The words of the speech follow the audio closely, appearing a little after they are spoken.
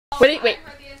Wait.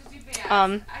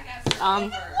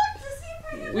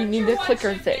 We need the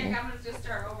clicker thing. I'm gonna just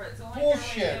start over. It's the only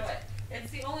Bullshit. fair way to do it.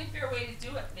 It's the only fair way to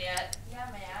do it, Matt. Yeah,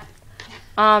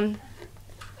 Matt.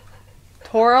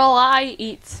 Toreli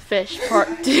eats fish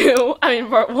part 2. I mean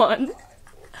part 1.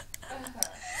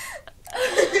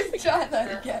 Try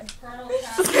that again.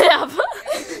 Snap.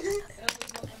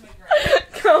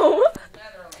 Go.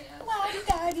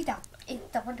 La-di-da-di-da.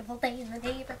 It's a wonderful day in the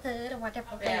neighborhood, a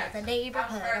wonderful day in the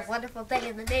neighborhood, a wonderful day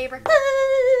in the neighborhood.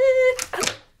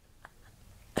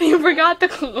 You forgot the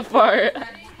cool part.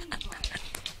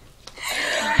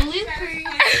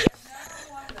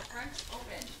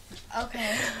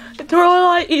 Okay.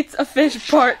 Toreli eats a fish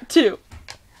part 2.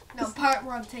 No, part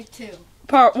 1, take 2.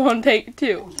 Part 1, take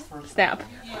 2. Snap.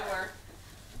 You were.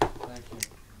 Thank you.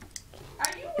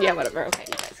 Are you Yeah, whatever. Okay,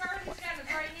 you guys.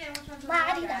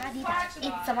 La-di-da-di-da.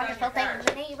 It's a wonderful day in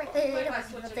the neighborhood, a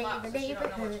wonderful day in the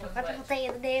neighborhood, a wonderful day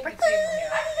in the neighborhood.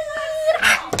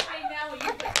 Okay, now you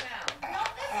put down. No,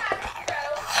 that's not true.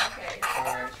 Okay.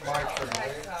 Alright, it's my turn,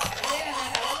 right?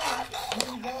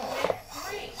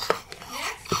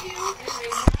 Next cue is a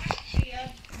rock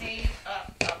band made up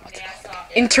of NASA.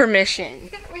 Intermission.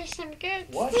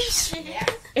 What?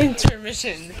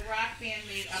 Intermission. The rock band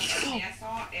made up of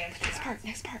NASA and Next part.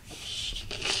 Next part.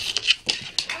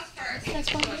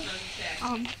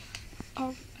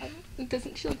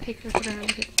 Doesn't she take her foot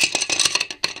around it?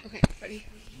 Okay, ready?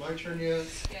 My turn yet?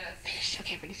 Yes. Fish.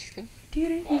 Okay, ready? She's good.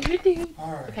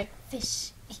 Alright. Okay.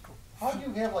 Fish equal. How do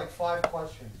you have like 5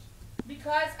 questions?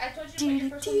 Because I told you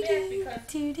to put your first one back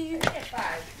because I did 5.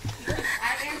 Because I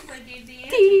actually gave the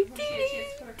answer when she had a chance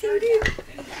to put her card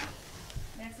down.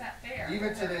 That's not fair.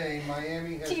 Even today,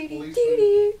 Miami has policemen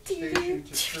stationed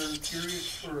to turn curious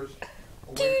tourists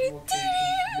away from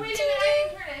locations. Wait a minute, I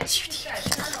didn't hear that. She said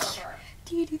turn over.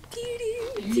 Even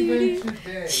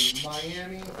today,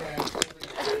 Miami has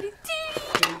policemen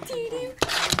stationed to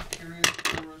turn curious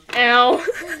tourists Ow. away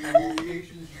from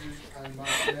locations used on Mount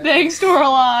Nettie. Thanks,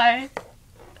 Toreli.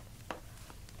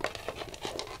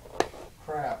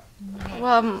 Crap.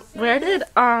 Well, where did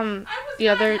the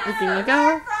other Lagoona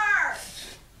go?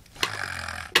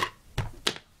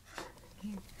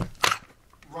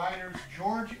 Riders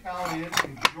George Elliott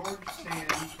and George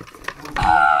Sands were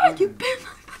both You women. bit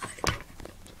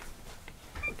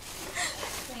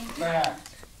Fact.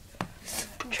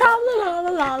 Tra la la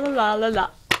la la la la la.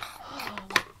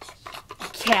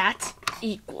 Cat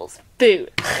equals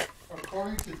food.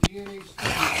 According to DNA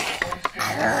studies,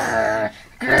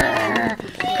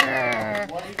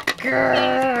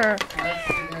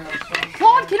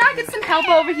 Claude, can I get some help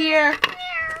over here?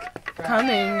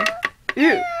 Coming.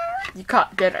 Ew. You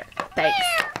caught dinner. Thanks.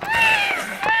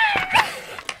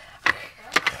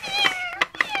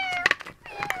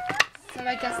 So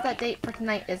I guess that date for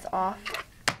tonight is off.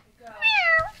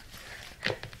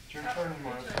 Your turn,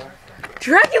 Martha.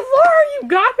 Dracula, you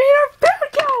got me a food.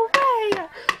 Go away.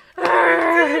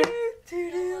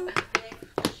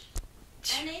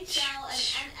 NHL and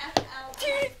NFL.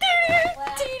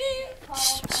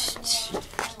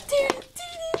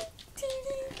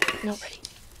 No, ready.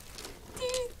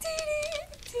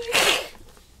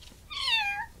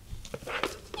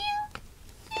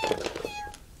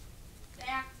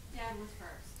 Dad was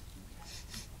first.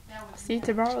 That was See you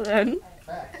tomorrow then.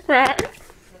 Fact. Right.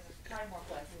 try more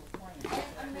questions.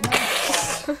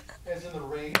 As in the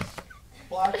race,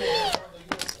 black and white are the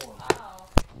uniform.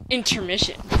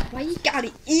 Intermission. Why you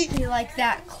gotta eat me like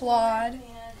that, Claude?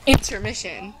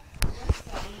 Intermission.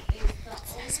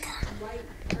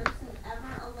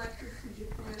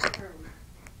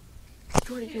 Did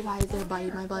Jordy do why is there a bite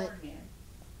in my butt?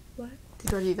 What? Did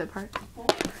Jordy do that part?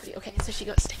 Okay, so she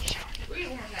goes take a shower.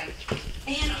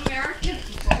 An American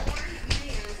born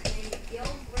man named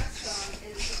Gil Bresson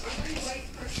is the only white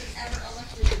person ever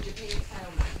elected to Japan's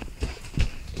parliament.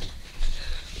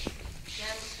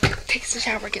 Takes a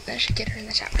shower, get her in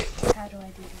the shower. How do I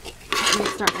do that? Let me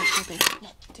start by flipping. No,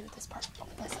 do this part. Oh,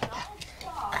 this like that.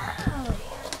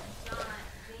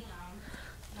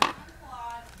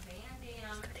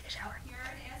 Take a shower.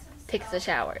 Takes a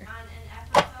shower.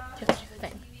 Just do the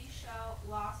thing.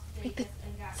 Make the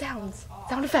sounds.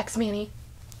 Sound effects, Manny.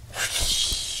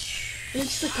 You're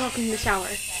just like talking in the shower.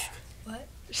 What?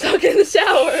 Just talking in the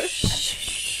shower.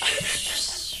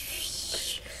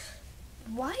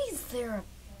 Why is there a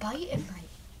bite in my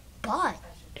butt?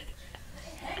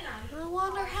 I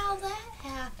wonder how that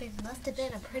happened. Must have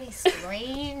been a pretty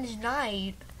strange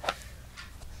night.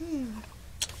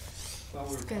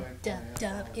 Let's go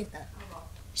dub in the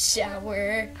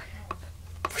shower.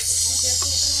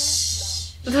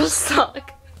 Those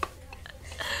suck.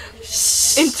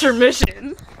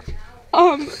 Intermission.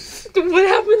 What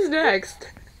happens next?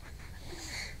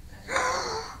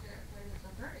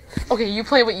 Okay, you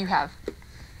play what you have.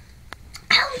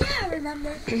 Oh yeah,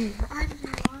 remember? I'm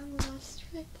the long lost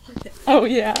triplet. Oh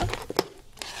yeah.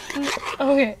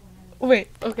 Okay. Wait.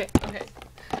 Okay.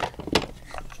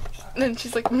 And then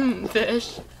she's like,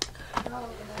 fish.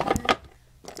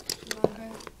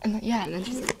 And then, yeah, and then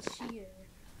she's like,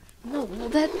 no, well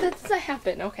that's not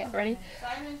happen. Okay, ready?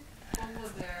 Simon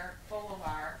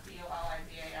Bolivar,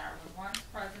 B-O-L-I-V-A-R, was once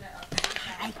president of the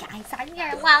Hi guys, I'm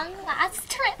your long lost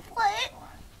triplet.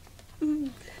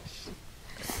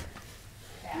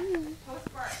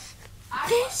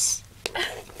 Fish.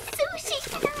 Sushi.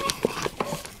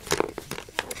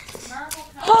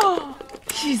 Oh,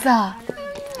 she's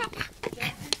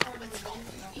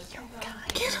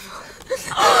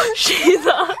she's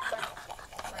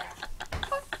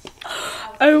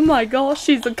oh my gosh,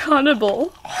 she's a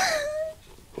cannibal.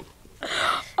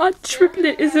 A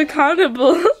triplet is a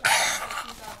cannibal.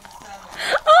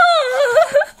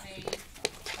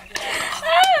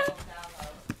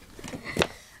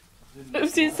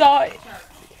 Oopsie, sorry.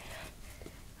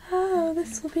 Oh,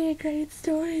 this will be a great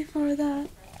story for the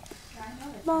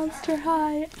Monster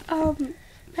High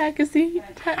magazine.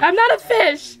 I'm not a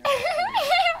fish.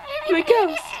 I'm a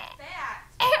ghost.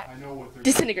 I know what they're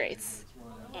Disintegrates.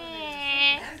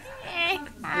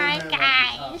 Hi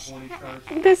guys.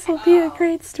 This will be a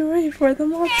great story for the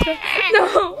monster.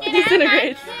 No,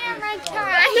 disintegrates.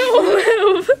 No,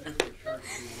 move.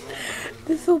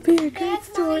 This will be a great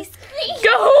story.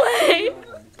 Go away.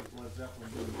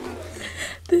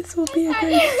 This will be a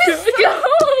great story. Go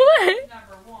away.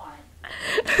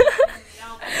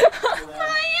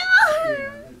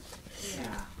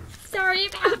 Sorry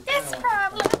about this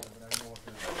problem.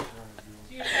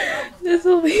 This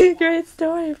will be a great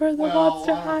story for the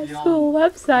Monster High School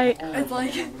website. It's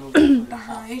like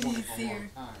behind his ear.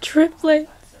 Triplet.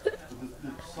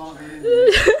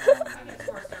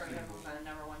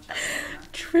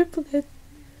 Triplet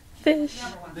fish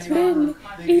twin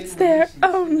eats their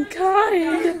own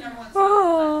kind.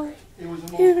 Oh,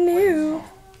 who knew?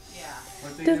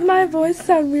 Does my voice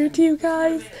sound weird to you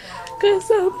guys? Because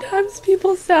sometimes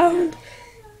people say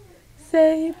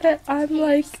that I'm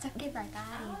like. Stuck in my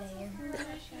body there.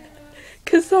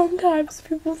 Because sometimes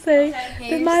people say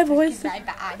that my voice.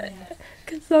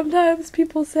 Because sometimes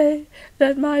people say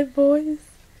that my voice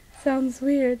sounds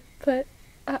weird, but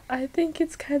I think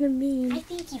it's kind of mean. I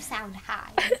think you sound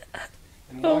high.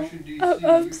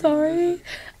 I'm sorry.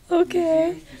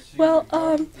 Okay. Well,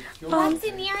 What's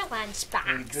in your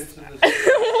lunchbox?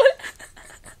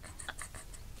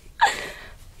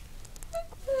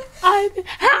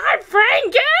 Hi,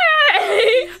 Frankie!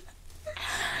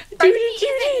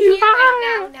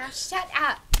 Right now, shut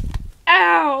up.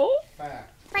 Ow!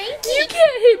 Frankie, You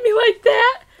can't hit me like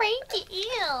that! Frankie,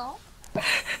 ew.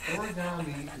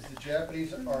 Origami is the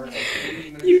Japanese art of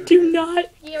creating You do miniature not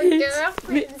Your hit me.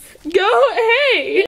 girlfriend's Go, hey!